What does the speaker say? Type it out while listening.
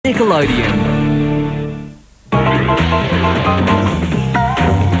Nickelodeon.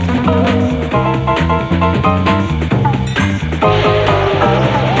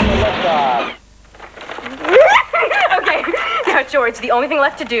 Okay, now George, the only thing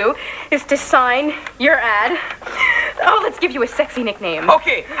left to do is to sign your ad. Oh, let's give you a sexy nickname.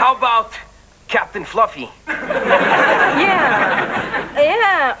 Okay, how about Captain Fluffy?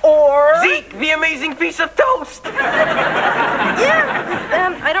 Yeah, or... Zeke, the amazing piece of toast! Yeah,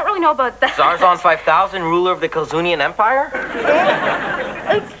 I don't really know about that. Zarzan 5000, ruler of the Kalzunian Empire?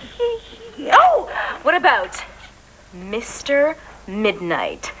 Oh, what about Mr.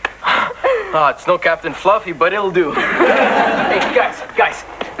 Midnight? It's no Captain Fluffy, but it'll do. Hey, guys,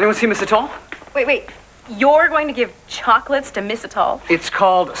 anyone see Miss Atoll? Wait. You're going to give chocolates to Miss Atoll? It's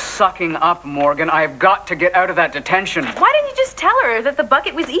called sucking up, Morgan. I've got to get out of that detention. Why didn't you just tell her that the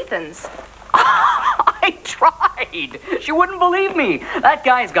bucket was Ethan's? I tried. She wouldn't believe me. That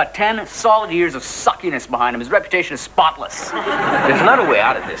guy's got 10 solid years of suckiness behind him. His reputation is spotless. There's another way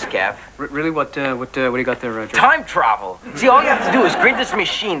out of this, Cap. Really? What do you got there, George? Time travel. See, all you have to do is create this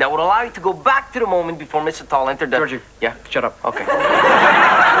machine that would allow you to go back to the moment before Miss Atoll entered the... Georgie. Yeah? Shut up. Okay.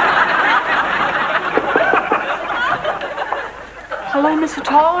 Hello, Miss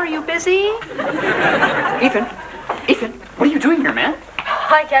Atoll. Are you busy? Ethan, what are you doing here, man?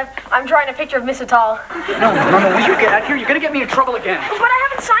 Hi, Kev. I'm drawing a picture of Miss Atoll. No. Will you get out here? You're gonna get me in trouble again. But I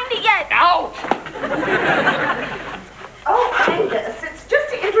haven't signed it yet. Ow! Oh, Angus, it's just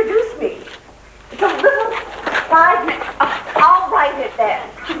to introduce me. It's a little 5 minutes. I'll write it then.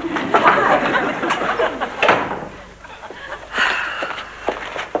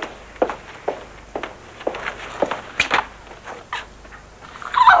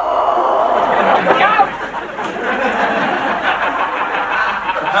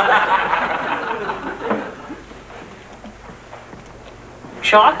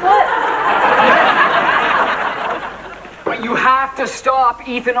 Chocolate? You have to stop,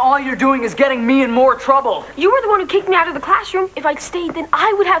 Ethan. All you're doing is getting me in more trouble. You were the one who kicked me out of the classroom. If I'd stayed, then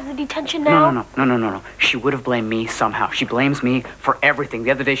I would have the detention now. No. She would have blamed me somehow. She blames me for everything.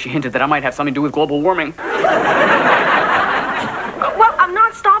 The other day she hinted that I might have something to do with global warming. Well, I'm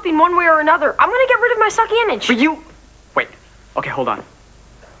not stopping one way or another. I'm gonna get rid of my sucky image. But you... Wait. Okay, hold on.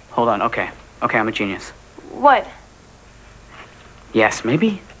 Okay, I'm a genius. What? Yes,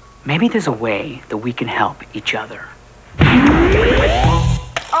 maybe there's a way that we can help each other. All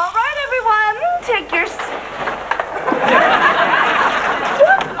right, everyone, take your...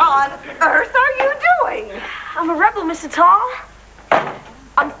 What on earth are you doing? I'm a rebel, Miss Atoll.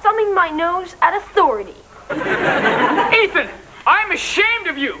 I'm thumbing my nose at authority. Ethan, I'm ashamed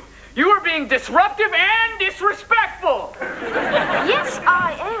of you. You are being disruptive and disrespectful. Yes,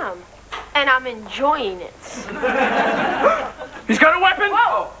 I am. And I'm enjoying it. He's got a weapon?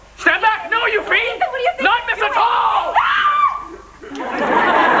 Whoa! Stand back! No, you fiend! Ethan, what do you think Not Miss Atoll!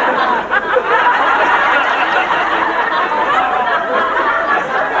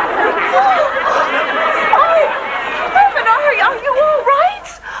 Are you all right?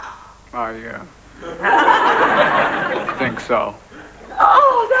 I think so.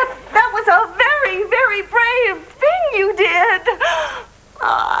 Oh, that was a very, very brave thing you did.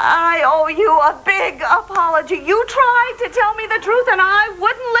 I owe you a big apology. You tried to tell me the truth and I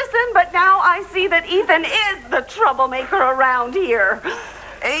wouldn't listen, but now I see that Ethan is the troublemaker around here.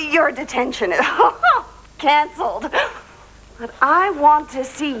 Your detention is canceled. But I want to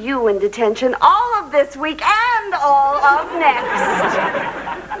see you in detention all of this week and all of next.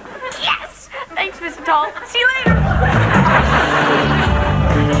 Yes! Thanks, Miss Atoll. See you later.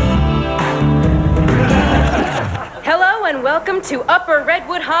 Hello and welcome to Upper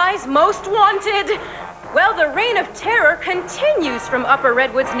Redwood High's Most Wanted. Well, the reign of terror continues from Upper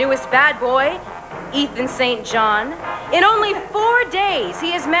Redwood's newest bad boy, Ethan St. John. In only 4 days,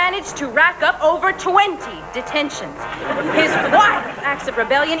 he has managed to rack up over 20 detentions. His wild acts of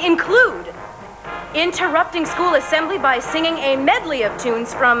rebellion include interrupting school assembly by singing a medley of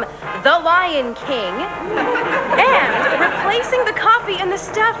tunes from The Lion King and replacing the coffee in the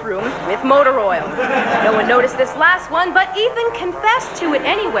staff room with motor oil. No one noticed this last one, but Ethan confessed to it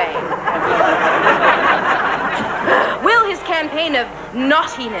anyway. Will his campaign of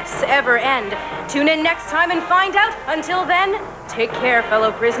naughtiness ever end? Tune in next time and find out. Until then, take care,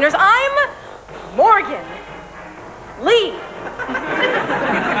 fellow prisoners. I'm Morgan Lee.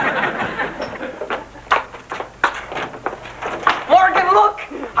 Morgan, look!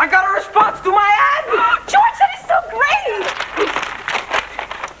 I got a response to my ad! George, that is so great!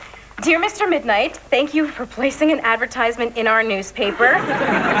 Dear Mr. Midnight, thank you for placing an advertisement in our newspaper.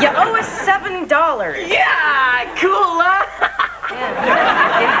 You owe us $7. Yeah, cool, huh?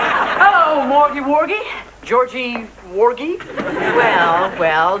 Yeah. Morgie Wargie? Georgie Wargie?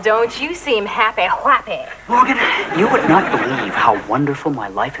 Well, don't you seem happy-whappy. Morgan, you would not believe how wonderful my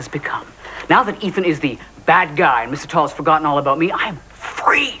life has become. Now that Ethan is the bad guy and Mr. Tall has forgotten all about me, I am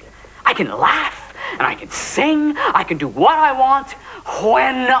free. I can laugh, and I can sing, I can do what I want,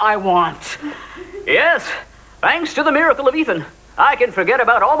 when I want. Yes, thanks to the miracle of Ethan, I can forget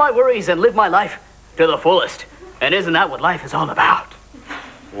about all my worries and live my life to the fullest. And isn't that what life is all about?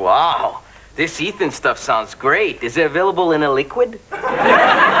 Wow. This Ethan stuff sounds great. Is it available in a liquid?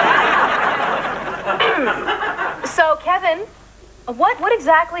 So, Kevin, what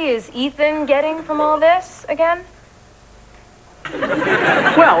exactly is Ethan getting from all this again?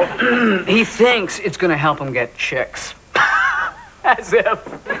 Well, he thinks it's gonna help him get chicks. As if.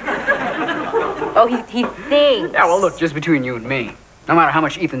 Oh, he thinks. Yeah, well, look, just between you and me, no matter how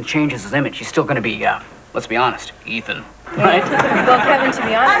much Ethan changes his image, he's still gonna be, let's be honest, Ethan. Right? Well, Kevin, to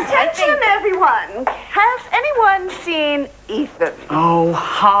be honest, Attention, everyone. Has anyone seen Ethan? Oh,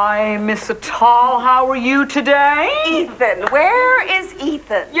 hi, Miss Tall. How are you today? Ethan, where is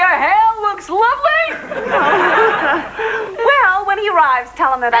Ethan? Your hair looks lovely. Well, when he arrives,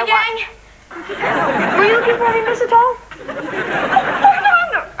 tell him that I want... Were you looking for me, Mr. Tall? What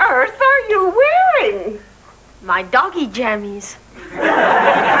on earth are you wearing? My doggy jammies.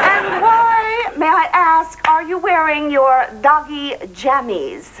 And why, may I ask, are you wearing your doggy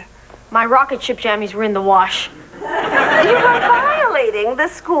jammies? My rocket ship jammies were in the wash. You are violating the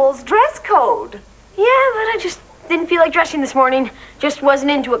school's dress code. Yeah, but I just didn't feel like dressing this morning. Just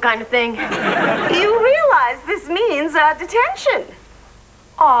wasn't into it kind of thing. You realize this means detention.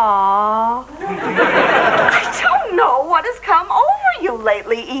 Aww. I don't know what has come over you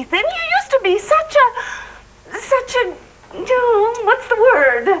lately, Ethan. You used to be such a, what's the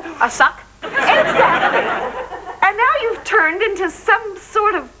word? A suck? Exactly. And now you've turned into some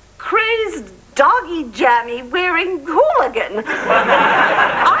sort of crazed doggy jammy wearing hooligan.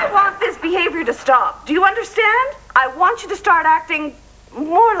 I want this behavior to stop. Do you understand? I want you to start acting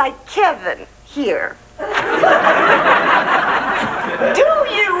more like Kevin here. Do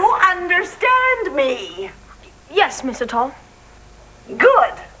you understand me? Yes, Mr. Tall.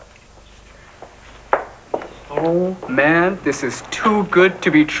 Good. Oh, man, this is too good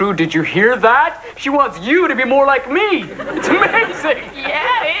to be true. Did you hear that? She wants you to be more like me. It's amazing.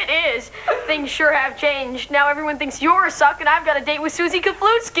 Yeah, it is. Things sure have changed. Now everyone thinks you're a suck and I've got a date with Susie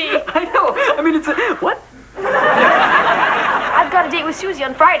Kaflutsky. I know. I mean, it's a... What? I've got a date with Susie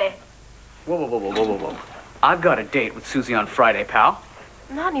on Friday. Whoa. I've got a date with Susie on Friday, pal.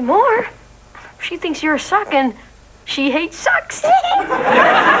 Not anymore. She thinks you're a suck and she hates sucks.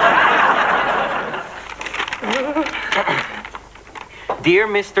 Dear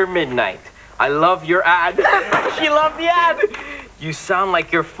Mr. Midnight, I love your ad. She loved the ad. You sound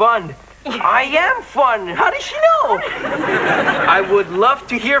like you're fun. I am fun. How does she know? I would love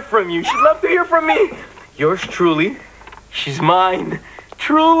to hear from you. She'd love to hear from me. Yours truly. She's mine.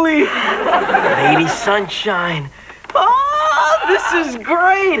 Truly. Lady Sunshine. Oh, this is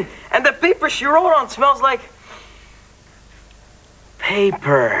great. And the paper she wrote on smells like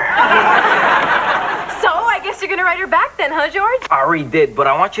paper. So, I guess you're gonna write her back then, huh, George? I already did, but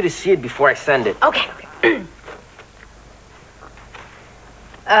I want you to see it before I send it. Okay.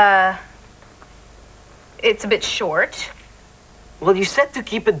 It's a bit short. Well, you said to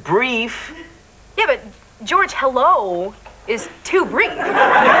keep it brief. Yeah, but George, hello is too brief.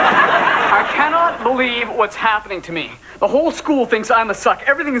 I cannot believe what's happening to me. The whole school thinks I'm a suck.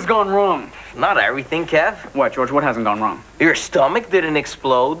 Everything has gone wrong. Not everything, Kev. What, George? What hasn't gone wrong? Your stomach didn't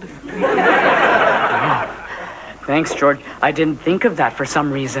explode. Thanks, George. I didn't think of that for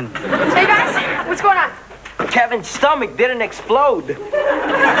some reason. Hey, guys, what's going on? Kevin's stomach didn't explode.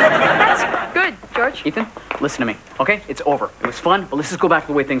 That's good, George. Ethan, listen to me, okay? It's over. It was fun, but let's just go back to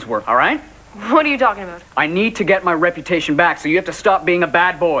the way things were, all right? What are you talking about? I need to get my reputation back, so you have to stop being a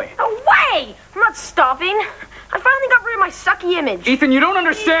bad boy. No way! I'm not stopping. I finally got rid of my sucky image. Ethan, you don't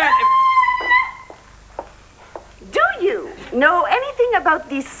understand. Do you know anything about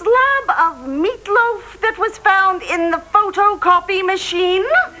the slab of meatloaf that was found in the photocopy machine?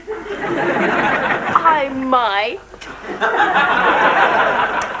 I might.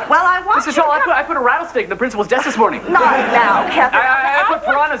 Well, I want Mr. you Shaw, to I put a rattlesnake in the principal's desk this morning. Not now, Kevin. I put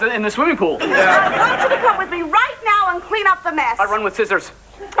piranhas in the swimming pool. I want you to come with me right now and clean up the mess. I run with scissors.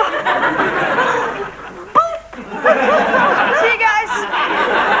 See you guys.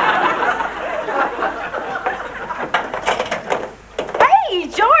 Hey,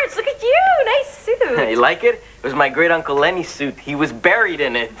 George, look at you. Nice suit. You like it? It was my great Uncle Lenny's suit. He was buried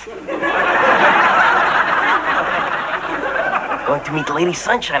in it. Going to meet Lady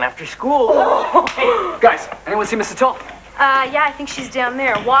Sunshine after school. Hey, guys, anyone see Mrs. Tall? Yeah, I think she's down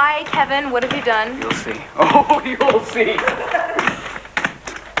there. Why, Kevin? What have you done? You'll see. Oh, you'll see.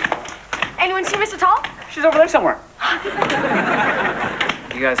 Anyone see Mr. Tall? She's over there somewhere.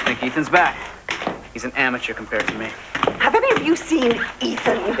 You guys think Ethan's back? He's an amateur compared to me. Have any of you seen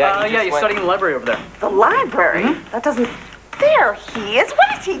Ethan? Yeah, He's studying in the library over there. The library? That doesn't... There he is.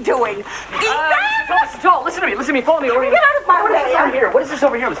 What is he doing? Ethan! Mrs. Tall, listen to me. Follow me over here. Get out of my way. Over here. What is this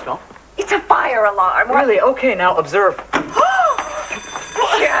over here, Mrs. Tall? It's a fire alarm. Really? Okay, now observe.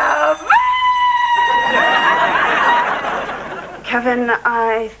 Kevin,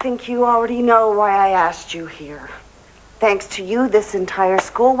 I think you already know why I asked you here. Thanks to you, this entire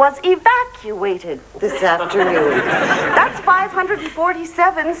school was evacuated this afternoon. That's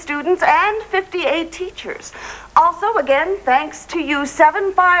 547 students and 58 teachers. Also, again, thanks to you,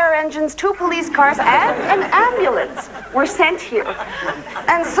 7 fire engines, 2 police cars, and an ambulance were sent here.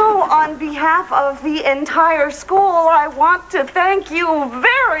 And so, on behalf of the entire school, I want to thank you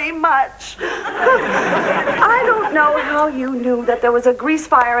very much. I don't know how you knew that there was a grease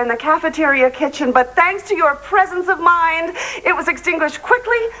fire in the cafeteria kitchen, but thanks to your presence of mind, it was extinguished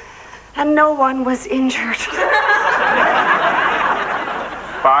quickly, and no one was injured.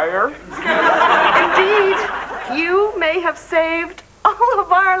 Fire? Indeed, you may have saved all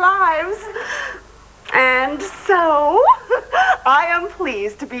of our lives. And so, I am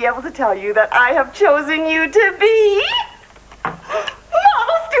pleased to be able to tell you that I have chosen you to be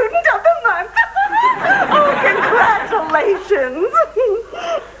Model Student of the Month. Oh, congratulations.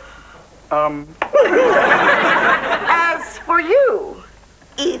 As for you,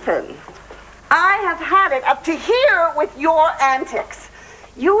 Ethan, I have had it up to here with your antics.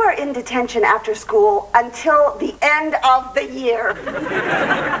 You are in detention after school until the end of the year.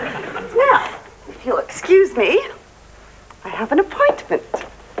 Now, if you'll excuse me, I have an appointment.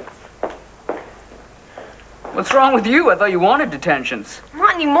 What's wrong with you? I thought you wanted detentions.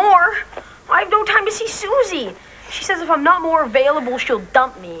 Not anymore. I have no time to see Susie. She says if I'm not more available, she'll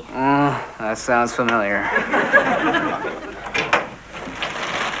dump me. That sounds familiar.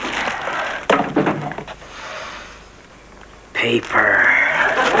 Paper.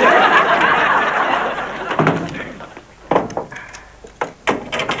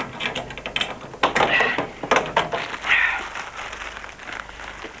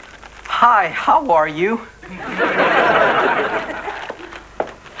 Hi, how are you?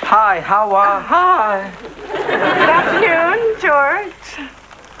 Hi, hi. Good afternoon, George.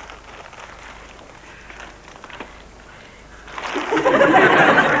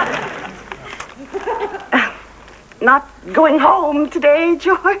 Not going home today,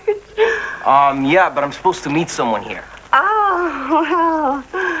 George? Yeah, but I'm supposed to meet someone here. Oh, well.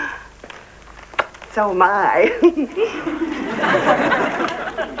 So am I.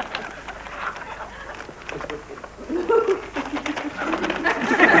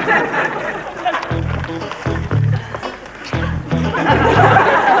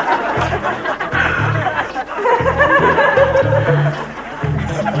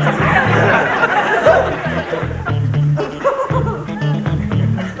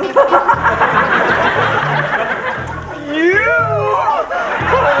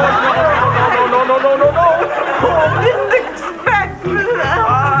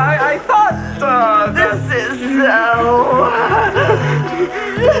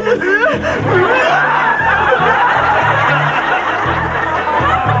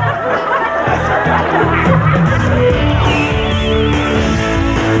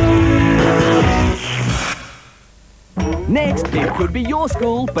 Next, it could be your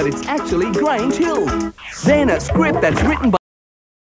school, but it's actually Grange Hill. Then a script that's written by